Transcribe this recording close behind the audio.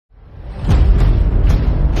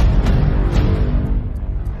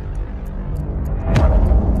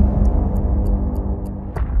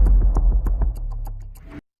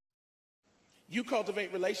you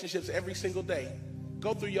cultivate relationships every single day,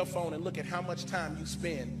 go through your phone and look at how much time you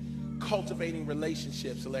spend cultivating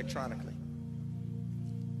relationships electronically.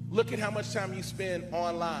 Look at how much time you spend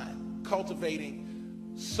online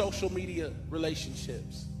cultivating social media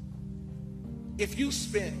relationships. If you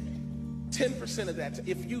spend 10% of that,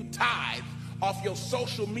 if you tithe off your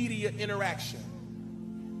social media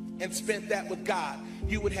interaction and spent that with God,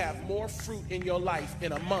 you would have more fruit in your life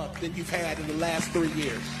in a month than you've had in the last 3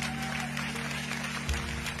 years.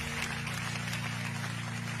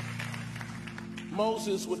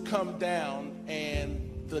 Moses would come down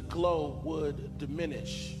and the glow would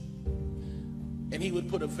diminish. And he would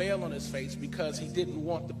put a veil on his face because he didn't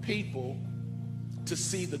want the people to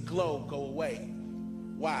see the glow go away.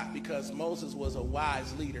 Why? Because Moses was a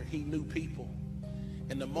wise leader. He knew people.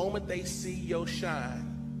 And the moment they see your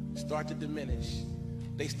shine start to diminish,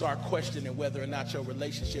 they start questioning whether or not your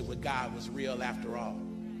relationship with God was real after all.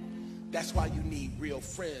 That's why you need real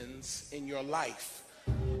friends in your life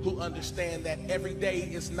who understand that every day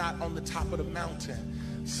is not on the top of the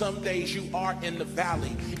mountain. Some days you are in the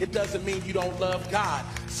valley. It doesn't mean you don't love God.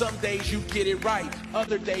 Some days you get it right.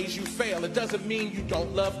 Other days you fail. It doesn't mean you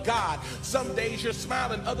don't love God. Some days you're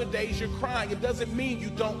smiling. Other days you're crying. It doesn't mean you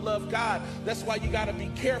don't love God. That's why you got to be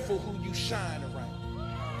careful who you shine around.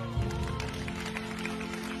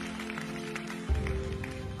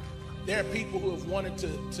 There are people who have wanted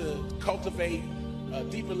to cultivate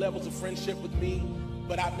deeper levels of friendship with me,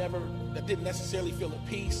 but I didn't necessarily feel at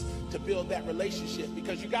peace to build that relationship,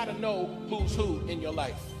 because you got to know who's who in your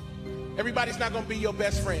life. Everybody's not going to be your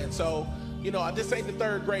best friend. So, this ain't the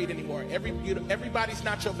third grade anymore. Everybody's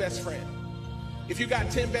not your best friend. If you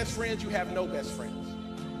got 10 best friends, you have no best friends.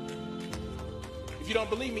 If you don't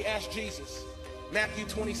believe me, ask Jesus. Matthew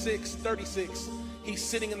 26:36. He's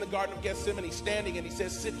sitting in the Garden of Gethsemane, standing, and he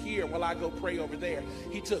says, "Sit here while I go pray over there."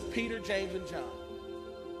 He took Peter, James, and John.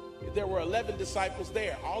 There were 11 disciples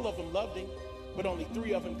there. All of them loved him, but only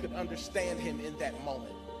 3 of them could understand him in that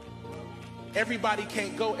moment. Everybody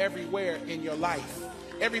can't go everywhere in your life.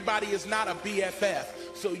 Everybody is not a BFF.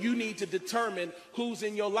 So you need to determine who's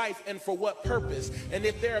in your life and for what purpose. And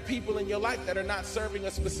if there are people in your life that are not serving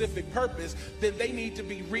a specific purpose, then they need to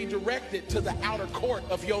be redirected to the outer court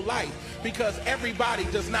of your life, because everybody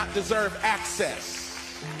does not deserve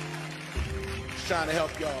access. Just trying to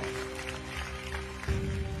help y'all.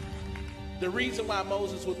 The reason why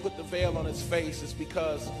Moses would put the veil on his face is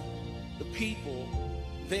because the people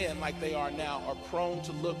then, like they are now, are prone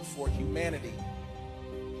to look for humanity,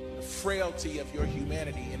 the frailty of your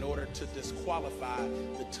humanity, in order to disqualify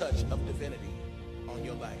the touch of divinity on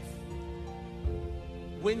your life.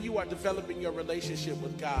 When you are developing your relationship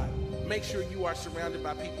with God, make sure you are surrounded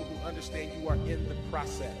by people who understand you are in the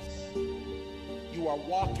process. You are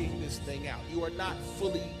walking this thing out. You are not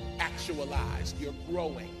fully actualized. You're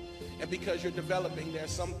growing. And because you're developing, there are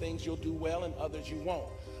some things you'll do well and others you won't.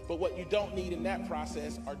 But what you don't need in that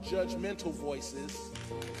process are judgmental voices,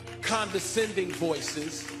 condescending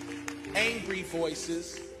voices, angry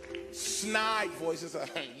voices, snide voices.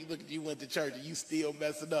 You look, you went to church and you still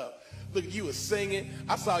messing up. Look, you were singing.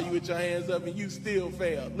 I saw you with your hands up and you still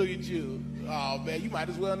failed. Look at you. Oh, man, you might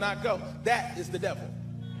as well not go. That is the devil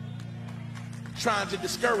trying to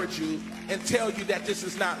discourage you and tell you that this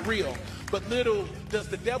is not real. But little does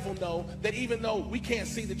the devil know that even though we can't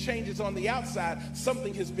see the changes on the outside,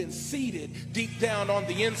 something has been seeded deep down on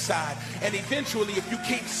the inside. And eventually, if you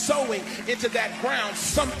keep sowing into that ground,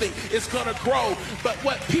 something is going to grow. But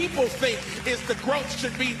what people think is the growth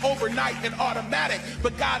should be overnight and automatic.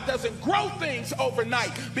 But God doesn't grow things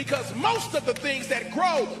overnight, because most of the things that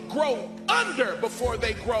grow under before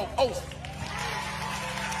they grow over.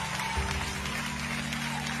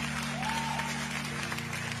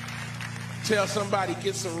 Tell somebody,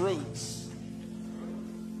 get some roots.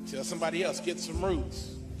 Tell somebody else, get some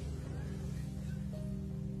roots.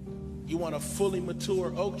 You want a fully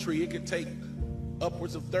mature oak tree, it could take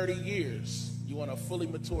upwards of 30 years. You want a fully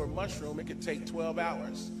mature mushroom, it could take 12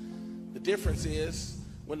 hours. The difference is,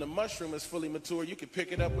 when the mushroom is fully mature, you can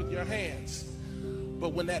pick it up with your hands. But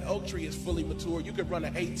when that oak tree is fully mature, you could run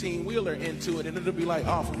an 18-wheeler into it and it'll be like,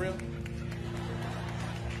 oh, for real?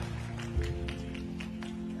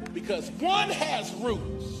 Because one has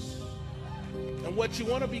roots. And what you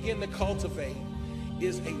want to begin to cultivate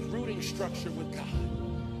is a rooting structure with God.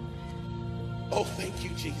 Oh, thank you,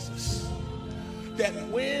 Jesus. That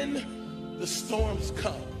when the storms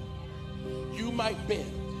come, you might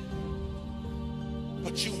bend,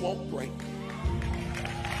 but you won't break.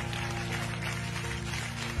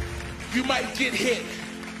 You might get hit,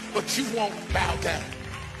 but you won't bow down.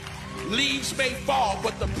 Leaves may fall,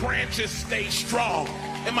 but the branches stay strong.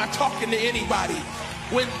 Am I talking to anybody?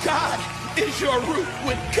 When God is your root,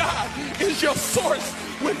 when God is your source,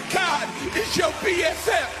 when God is your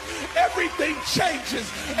BFF, everything changes,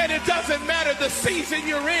 and it doesn't matter the season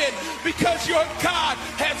you're in, because your God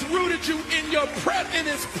has rooted you in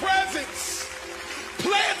His presence.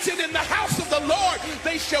 Planted in the house of the Lord,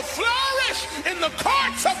 they shall flourish in the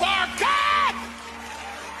courts of our God.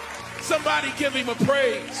 Somebody give him a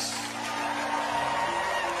praise.